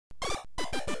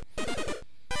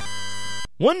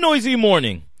One noisy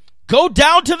morning, go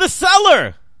down to the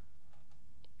cellar.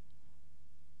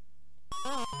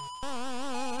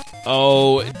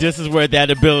 Oh, this is where that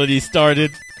ability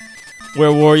started, where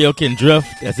Wario can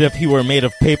drift as if he were made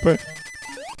of paper.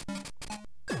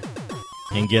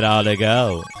 And get out of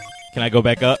go. Can I go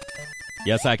back up?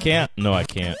 Yes, I can. No, I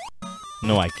can't.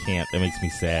 No, I can't. That makes me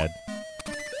sad.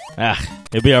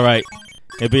 It'll be alright.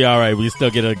 It'll be alright. We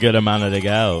still get a good amount of the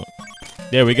go.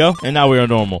 There we go. And now we are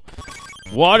normal.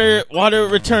 Water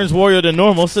returns Wario to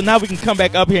normal, so now we can come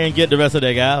back up here and get the rest of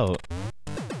the go.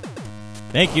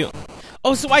 Thank you.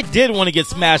 Oh, so I did want to get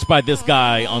smashed by this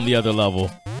guy on the other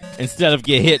level instead of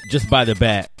get hit just by the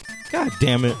bat. God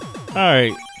damn it.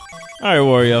 Alright. Alright,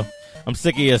 Wario. I'm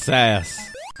sick of your sass.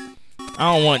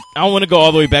 I don't want to go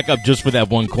all the way back up just for that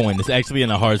one coin. It's actually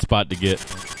in a hard spot to get.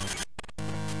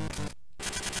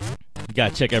 You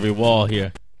gotta check every wall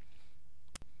here.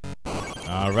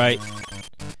 Alright.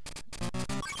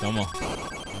 Come on.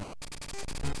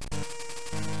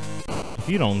 If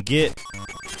you don't get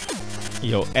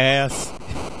your ass.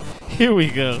 Here we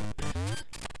go.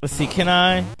 Let's see, can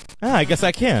I? I guess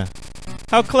I can.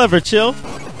 How clever, Chill.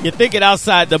 You're thinking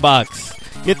outside the box.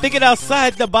 You're thinking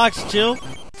outside the box, Chill.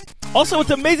 Also, it's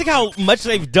amazing how much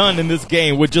they've done in this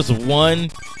game with just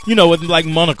one, with like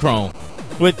monochrome.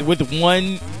 With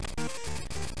one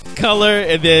color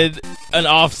and then an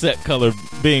offset color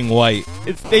being white.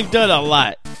 They've done a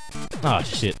lot. Oh,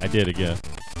 shit. I did again.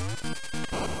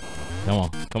 Come on,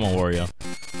 Wario.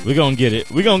 We're gonna get it.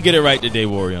 We're gonna get it right today,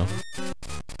 Wario.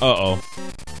 Uh-oh.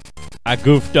 I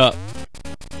goofed up.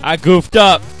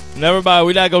 Never mind.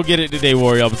 We're not gonna get it today,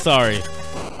 Wario. I'm sorry.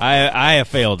 I have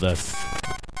failed us.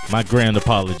 My grand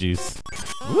apologies.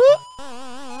 Woo!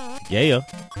 Yeah.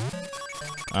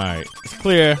 Alright. It's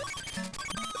clear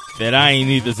that I ain't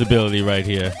need this ability right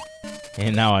here.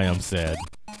 And now I am sad.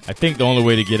 I think the only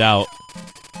way to get out.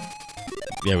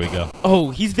 There we go. Oh,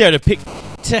 he's there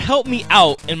to help me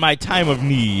out in my time of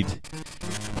need.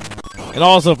 And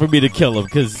also for me to kill him,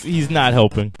 because he's not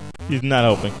helping. He's not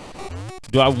helping.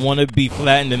 Do I want to be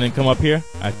flattened and then come up here?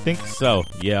 I think so.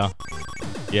 Yeah.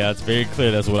 Yeah, it's very clear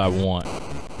that's what I want.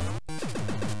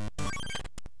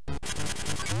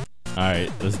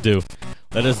 Alright, let's do.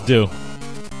 Let us do.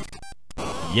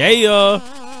 Yeah!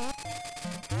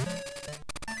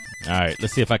 Alright,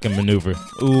 let's see if I can maneuver.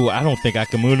 Ooh, I don't think I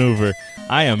can maneuver.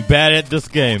 I am bad at this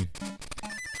game.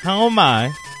 How am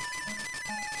I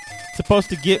supposed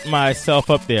to get myself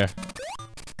up there?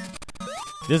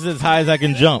 This is as high as I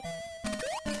can jump.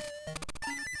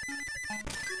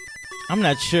 I'm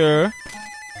not sure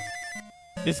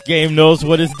this game knows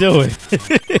what it's doing.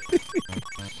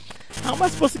 How am I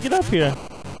supposed to get up here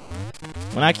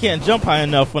when I can't jump high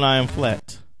enough when I am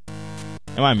flat?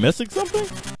 Am I missing something?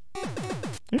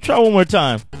 Let me try one more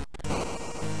time.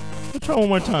 I don't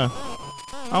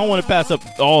want to pass up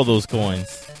all those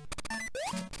coins.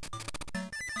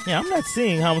 Yeah, I'm not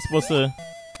seeing how I'm supposed to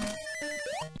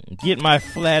get my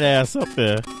flat ass up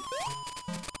there.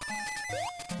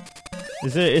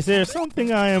 Is there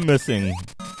something I am missing?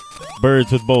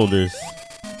 Birds with boulders.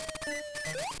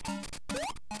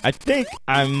 I think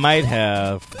I might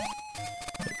have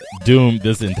doomed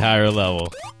this entire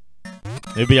level.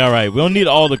 It'll be alright. We don't need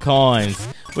all the coins.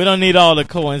 We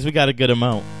got a good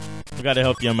amount. We got a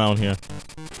healthy amount here.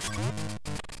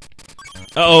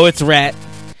 Uh-oh, it's Rat.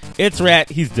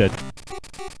 He's dead.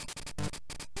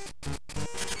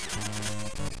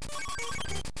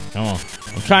 Come on.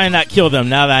 I'm trying to not kill them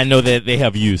now that I know that they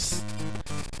have use.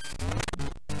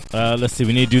 Let's see.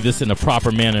 We need to do this in a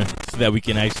proper manner so that we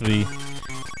can actually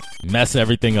mess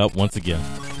everything up once again.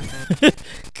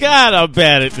 God, I'm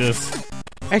bad at this.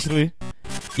 Actually,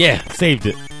 yeah, saved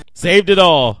it. Saved it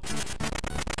all.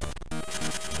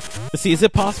 Let's see. Is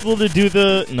it possible to do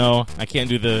the... No, I can't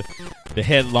do the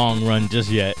headlong run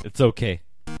just yet. It's okay.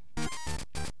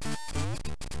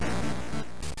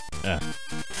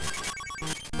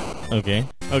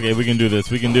 Okay, we can do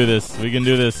this.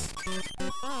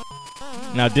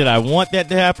 Now, did I want that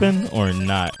to happen or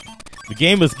not? The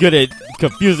game is good at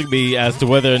confusing me as to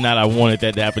whether or not I wanted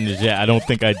that to happen just yet. I don't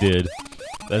think I did.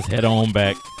 Let's head on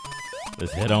back.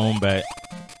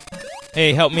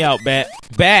 Hey, help me out,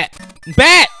 Bat!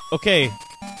 Okay.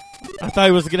 I thought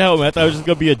he was gonna help me. I thought he was just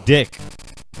gonna be a dick.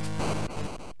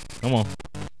 Come on.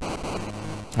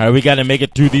 Alright, we gotta make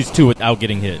it through these two without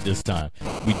getting hit this time.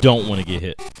 We don't want to get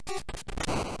hit.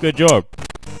 Good job.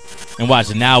 And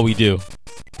watch, now we do.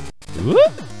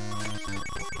 Whoop.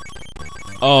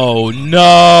 Oh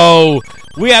no!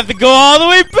 We have to go all the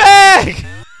way back!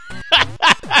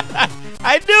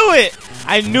 I knew it!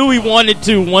 I knew we wanted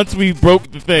to once we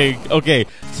broke the thing. Okay,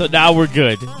 so now we're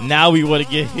good. Now we want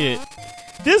to get hit.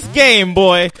 This game,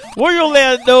 boy, Wario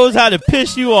Land knows how to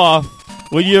piss you off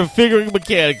when you're figuring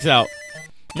mechanics out.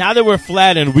 Now that we're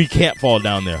flattened, we can't fall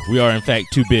down there. We are, in fact,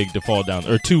 too big to fall down,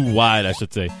 or too wide, I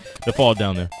should say, to fall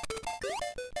down there.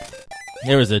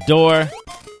 There is a door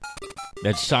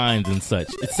that shines and such.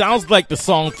 It sounds like the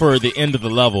song for the end of the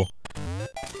level.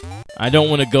 I don't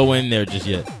want to go in there just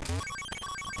yet.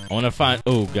 I want to find...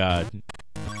 Oh, God.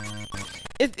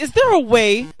 Is there a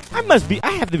way?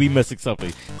 I have to be missing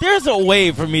something. There's a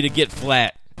way for me to get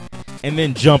flat and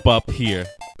then jump up here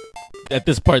at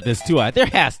this part that's too high. There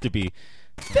has to be.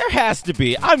 There has to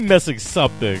be. I'm missing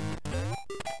something.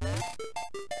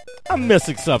 I'm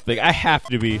missing something. I have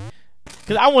to be.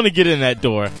 Because I want to get in that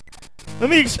door. Let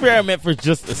me experiment for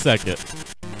just a second.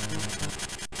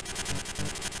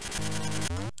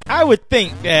 I would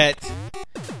think that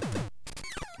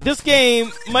this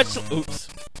game, Oops.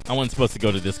 I wasn't supposed to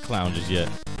go to this clown just yet.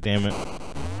 Damn it.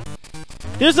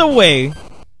 There's a way.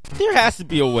 There has to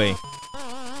be a way.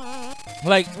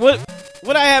 Like, what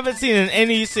I haven't seen in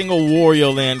any single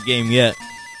Wario Land game yet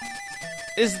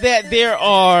is that there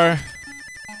are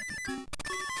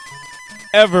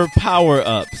ever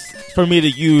power-ups for me to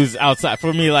use outside.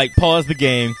 For me to, like, pause the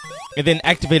game and then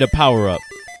activate a power-up.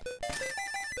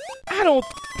 I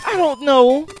don't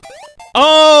know.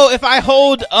 Oh, if I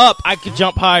hold up, I could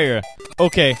jump higher.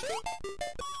 Okay.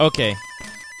 Okay.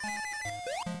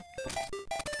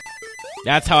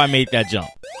 That's how I made that jump.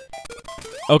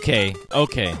 Okay.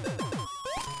 Okay.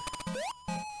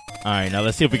 Alright, now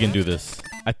let's see if we can do this.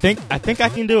 I think I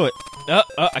can do it.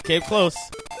 I came close.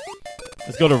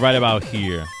 Let's go to right about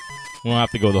here. We don't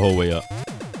have to go the whole way up.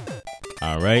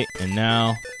 Alright, and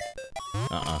now...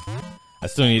 I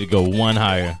still need to go one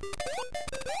higher.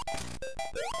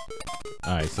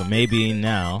 Alright, so maybe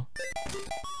now...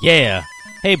 Yeah!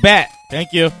 Hey, Bat!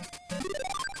 Thank you.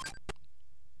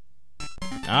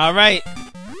 Alright.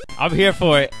 I'm here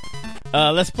for it.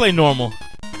 Let's play normal.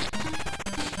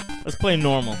 Let's play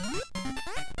normal.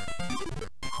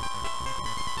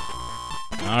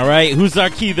 Alright, who's our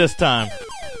key this time?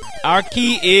 Our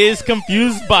key is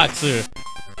Confused Boxer.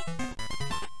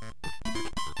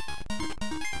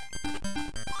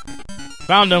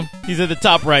 Found him. He's at the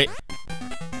top right.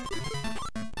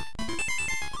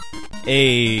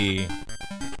 Hey.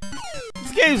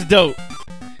 This game's dope.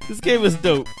 This game is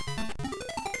dope.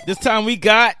 This time we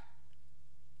got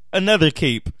another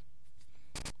cape.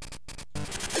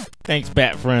 Thanks,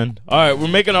 Bat Friend. Alright, we're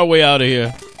making our way out of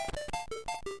here.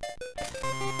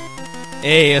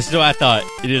 Hey, that's what I thought.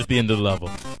 It is the end of the level.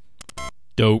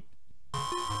 Dope.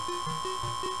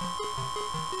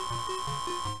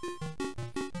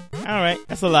 Alright,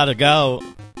 that's a lot of gold.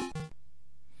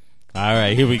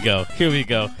 Alright, here we go. Here we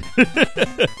go.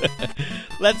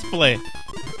 Let's play.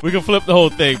 We can flip the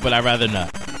whole thing, but I'd rather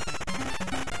not.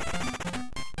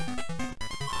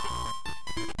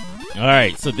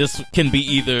 Alright, so this can be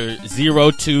either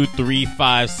 0, 2, 3,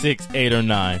 5, 6, 8, or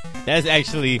 9. That's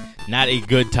actually not a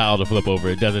good tile to flip over.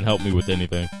 It doesn't help me with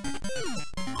anything.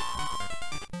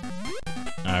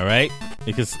 Alright.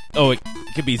 It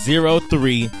could be 0,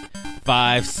 3,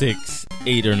 5, 6,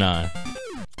 8, or 9.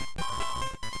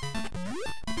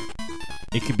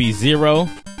 It could be 0.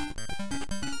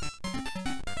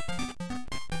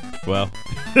 Well.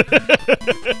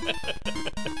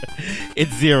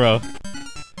 It's 0.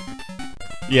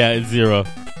 Yeah, it's 0.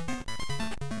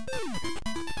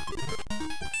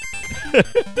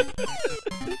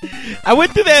 I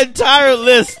went through that entire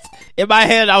list in my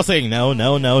head. I was saying no,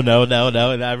 no, no, no, no,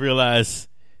 no, and I realized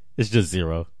it's just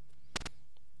 0.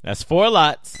 That's 4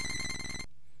 lots.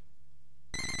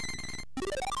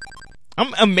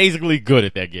 I'm amazingly good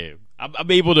at that game.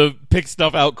 I'm able to pick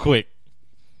stuff out quick.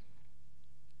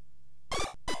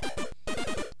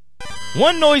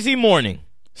 One noisy morning.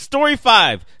 Story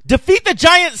 5. Defeat the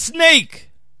giant snake.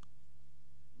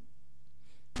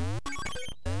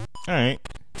 Alright.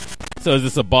 So is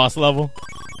this a boss level?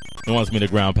 It wants me to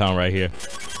ground pound right here.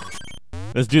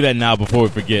 Let's do that now before we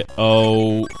forget.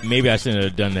 Oh, maybe I shouldn't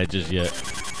have done that just yet.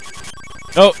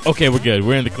 Oh, okay, we're good.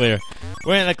 We're in the clear.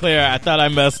 We're in the clear. I thought I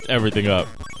messed everything up.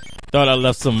 Thought I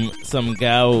left some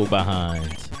gao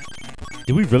behind.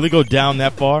 Did we really go down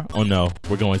that far? Oh no,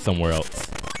 we're going somewhere else.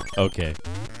 Okay.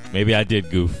 Maybe I did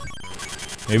goof.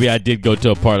 Maybe I did go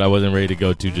to a part I wasn't ready to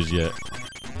go to just yet.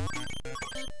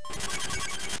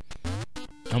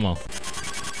 Come on.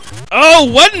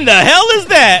 Oh, what in the hell is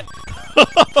that?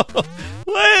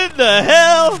 What in the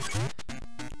hell?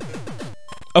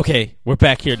 Okay, we're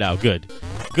back here now. Good.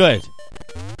 Good.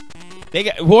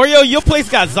 Wario, your place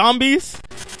got zombies?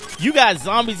 You got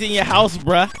zombies in your house,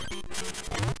 bruh.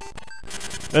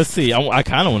 Let's see. I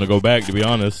kind of want to go back, to be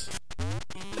honest.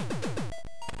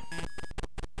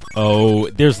 Oh,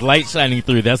 there's light shining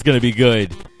through. That's gonna be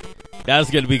good. That's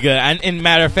gonna be good. And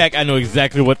matter of fact, I know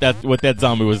exactly what that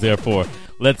zombie was there for.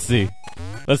 Let's see.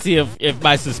 Let's see if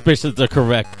my suspicions are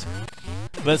correct.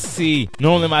 Let's see.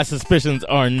 Normally my suspicions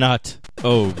are not.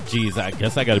 Oh, geez. I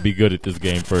guess I gotta be good at this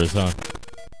game first, huh?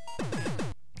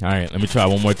 Alright, let me try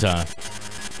one more time.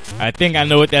 I think I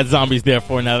know what that zombie's there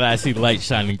for now that I see light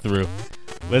shining through.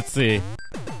 Let's see.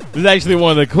 This is actually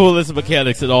one of the coolest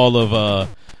mechanics in all of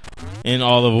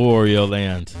Wario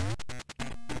Land.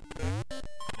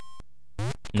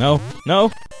 No.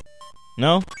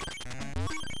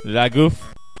 Did I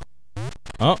goof?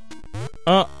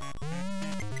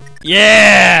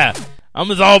 Yeah!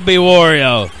 I'm a zombie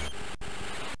Wario.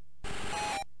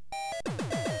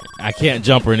 I can't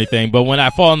jump or anything, but when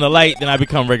I fall in the light, then I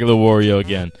become regular Wario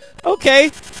again. Okay.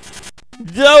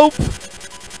 Dope.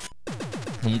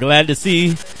 I'm glad to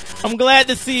see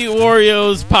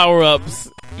Wario's power-ups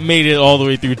made it all the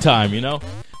way through time, you know?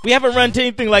 We haven't run into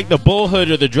anything like the Bull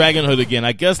Hood or the Dragon Hood again.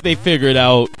 I guess they figured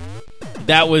out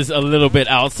that was a little bit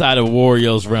outside of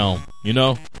Wario's realm, you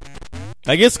know?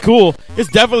 Like, it's cool.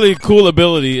 It's definitely a cool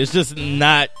ability. It's just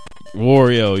not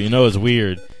Wario, you know? It's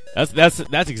weird. That's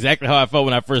exactly how I felt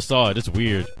when I first saw it. It's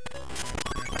weird.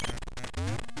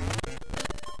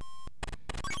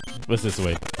 What's this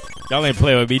way? Y'all ain't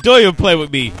play with me. Don't even play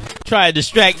with me. Try to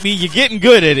distract me. You're getting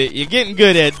good at it. You're getting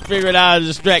good at figuring out how to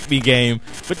distract me, game.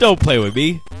 But don't play with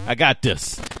me. I got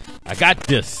this. I got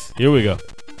this. Here we go.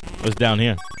 What's down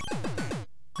here?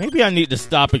 Maybe I need to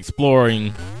stop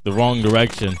exploring the wrong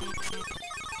direction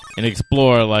and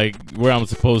explore, like, where I'm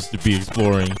supposed to be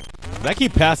exploring. I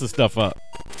keep passing stuff up.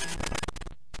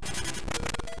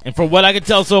 And from what I can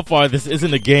tell so far, this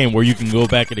isn't a game where you can go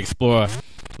back and explore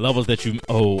levels that you...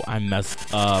 Oh, I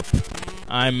messed up.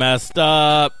 I messed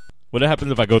up. What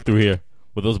happens if I go through here?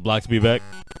 Will those blocks be back?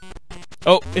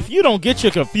 Oh, if you don't get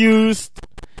your confused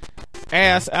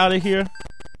ass out of here.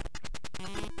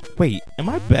 Wait, am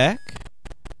I back?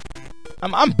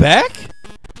 I'm back?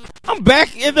 I'm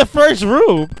back in the first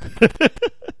room.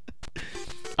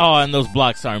 Oh, and those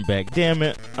blocks aren't back. Damn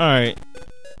it. Alright.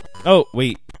 Oh,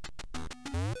 wait.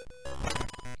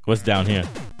 What's down here?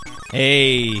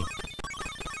 Hey.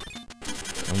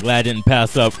 I'm glad I didn't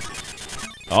pass up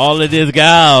all of this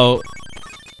go.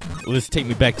 Will this take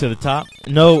me back to the top?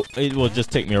 No, it will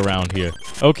just take me around here.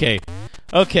 Okay.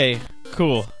 Okay,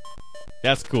 cool.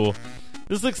 That's cool.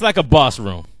 This looks like a boss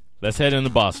room. Let's head in the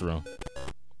boss room.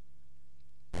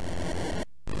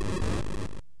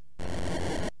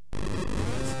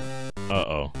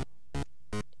 Uh-oh.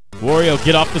 Wario,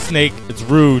 get off the snake. It's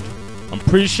rude. I'm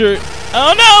pretty sure...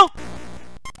 Oh, no!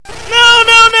 No,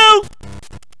 no, no!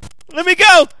 Let me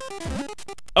go!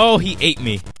 Oh, he ate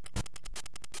me.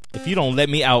 If you don't let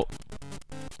me out...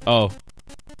 Oh.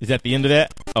 Is that the end of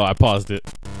that? Oh, I paused it.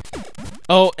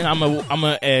 Oh, and I'm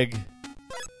a egg.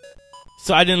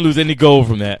 So I didn't lose any gold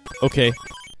from that. Okay.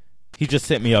 He just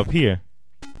sent me up here.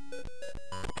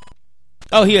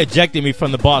 Oh, he ejected me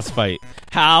from the boss fight.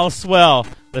 How swell.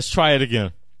 Let's try it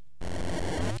again.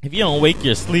 If you don't wake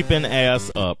your sleeping ass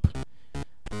up,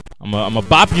 I'm a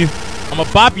bop you. I'm a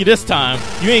bop you this time.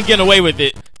 You ain't getting away with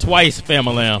it twice,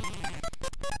 family.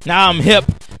 Now I'm hip.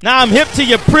 Now I'm hip to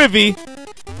your privy.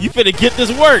 You finna get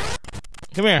this work.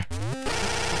 Come here.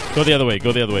 Go the other way.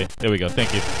 Go the other way. There we go.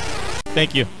 Thank you.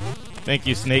 Thank you. Thank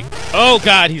you, Snake. Oh,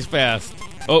 God, he's fast.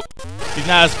 Oh, he's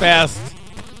not as fast.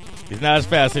 He's not as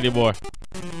fast anymore.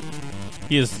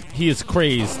 He is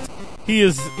crazed. He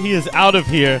is out of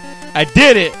here. I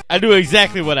did it. I knew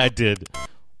exactly what I did. I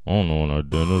don't know what I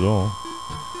did at all.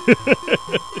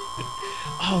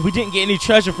 Oh, we didn't get any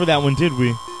treasure for that one, did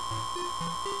we?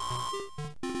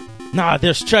 Nah,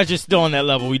 there's treasure still on that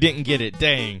level. We didn't get it.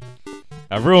 Dang.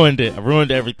 I ruined it. I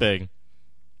ruined everything.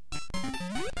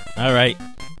 All right.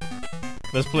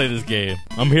 Let's play this game.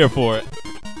 I'm here for it.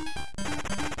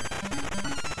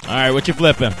 All right, what you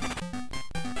flipping?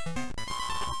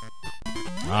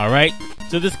 All right.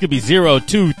 So this could be 0,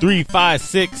 2, 3, 5,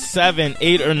 6, 7,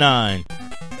 8, or 9.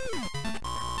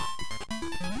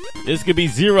 This could be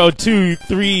 0, 2,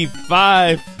 3,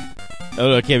 5. Oh,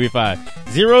 no, it can't be 5.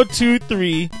 0, 2,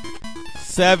 3,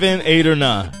 7, 8, or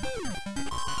 9.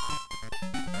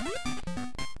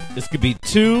 This could be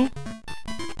 2,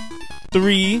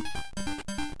 3.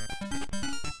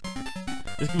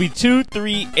 This could be 2,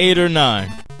 3, 8, or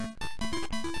 9.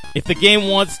 If the game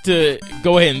wants to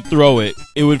go ahead and throw it,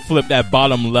 it would flip that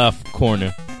bottom left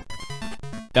corner.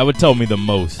 That would tell me the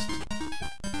most.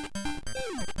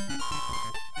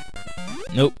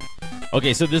 Nope.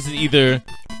 Okay, so this is either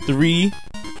 3.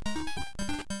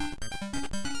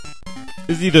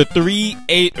 This is either 3,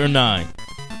 8, or 9.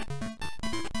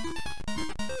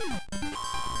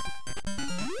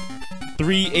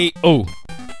 3, 8. Oh,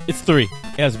 it's 3.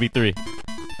 It has to be 3.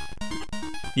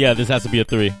 Yeah, this has to be a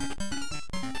 3.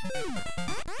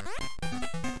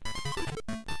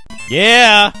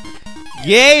 Yeah.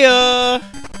 Yeah.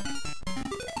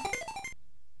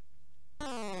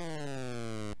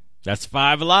 That's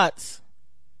 5 lots.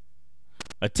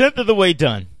 A tenth of the way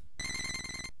done.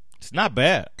 It's not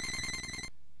bad.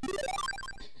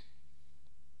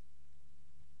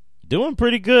 Doing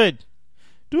pretty good.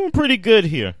 Doing pretty good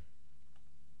here.